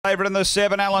favourite in the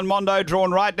 7, Alan Mondo,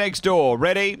 drawn right next door.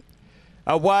 Ready?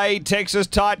 Away, Texas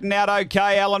Titan out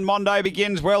okay. Alan Mondo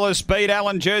begins well as speed.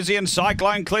 Alan Jersey and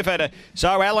Cyclone Clifford.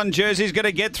 So Alan Jersey's going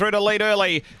to get through to lead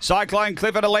early. Cyclone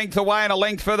Clifford a length away and a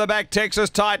length further back.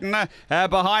 Texas Titan.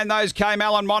 Behind those came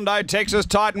Alan Mondo. Texas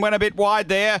Titan went a bit wide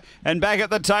there. And back at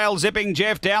the tail, Zipping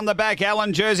Jeff down the back.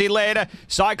 Alan Jersey led.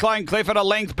 Cyclone Clifford a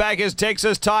length back is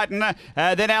Texas Titan.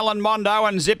 Then Alan Mondo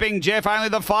and Zipping Jeff. Only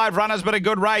the 5 runners, but a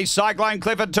good race. Cyclone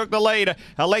Clifford took the lead.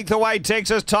 A length away,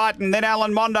 Texas Titan. Then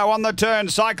Alan Mondo on the turn.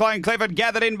 Cyclone Clifford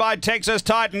gathered in by Texas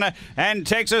Titan, and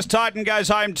Texas Titan goes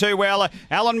home too well.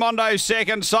 Alan Mondo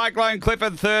second, Cyclone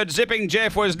Clifford third, Zipping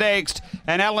Jeff was next,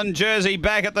 and Alan Jersey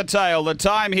back at the tail. The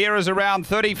time here is around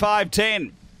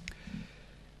 35.10.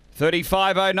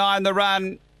 35.09 the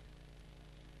run,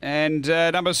 and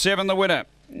number 7 the winner,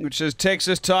 which is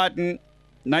Texas Titan.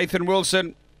 Nathan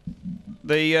Wilson,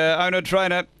 the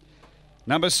owner-trainer.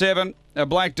 Number 7, a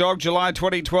black dog, July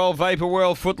 2012, Vapor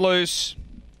World Footloose.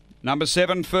 Number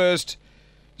 7 first.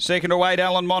 Second to 8,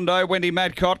 Alan Mondo, Wendy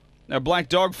Madcott. A black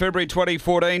dog, February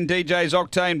 2014, DJ's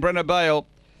Octane, Brenna Bale.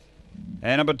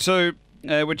 And number 2,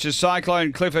 which is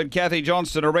Cyclone Clifford, Kathy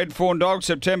Johnston. A red fawn dog,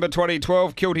 September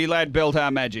 2012, Kilty Lad,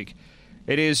 Beltar Magic.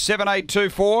 It is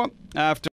 7.824 after